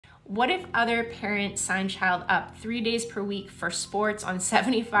What if other parents sign child up 3 days per week for sports on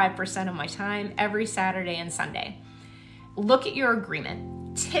 75% of my time every Saturday and Sunday? Look at your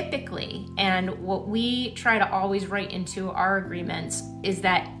agreement. Typically, and what we try to always write into our agreements is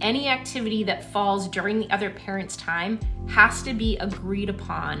that any activity that falls during the other parent's time has to be agreed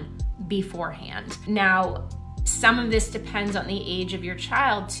upon beforehand. Now, some of this depends on the age of your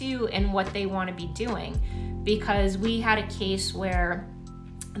child too and what they want to be doing, because we had a case where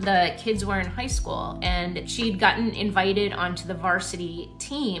the kids were in high school and she'd gotten invited onto the varsity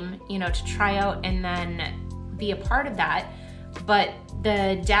team, to try out and then be a part of that. But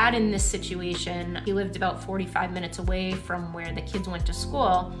the dad in this situation, he lived about 45 minutes away from where the kids went to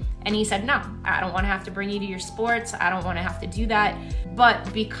school. And he said, no, I don't want to have to bring you to your sports. I don't want to have to do that.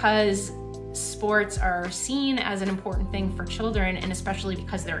 But because sports are seen as an important thing for children, and especially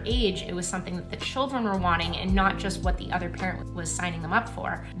because their age, it was something that the children were wanting and not just what the other parent was signing them up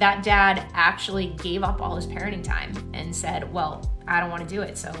for. That dad actually gave up all his parenting time and said, well, I don't want to do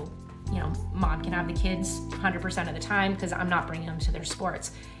it. So, mom can have the kids 100% of the time because I'm not bringing them to their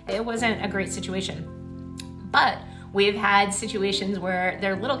sports. It wasn't a great situation. But we've had situations where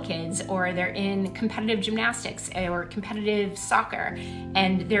they're little kids or they're in competitive gymnastics or competitive soccer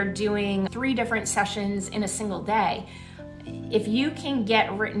and they're doing 3 different sessions in a single day. If you can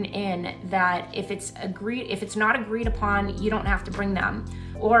get written in that if it's not agreed upon, you don't have to bring them.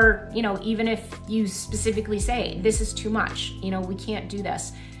 Or, even if you specifically say, this is too much, we can't do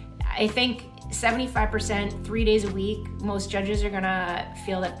this. I think 75%, 3 days a week, most judges are gonna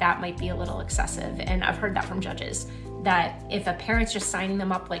feel that might be a little excessive. And I've heard that from judges, that if a parent's just signing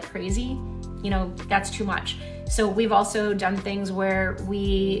them up like crazy, that's too much. So we've also done things where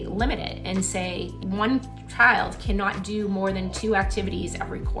we limit it and say one child cannot do more than 2 activities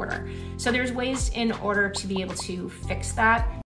every quarter. So there's ways in order to be able to fix that.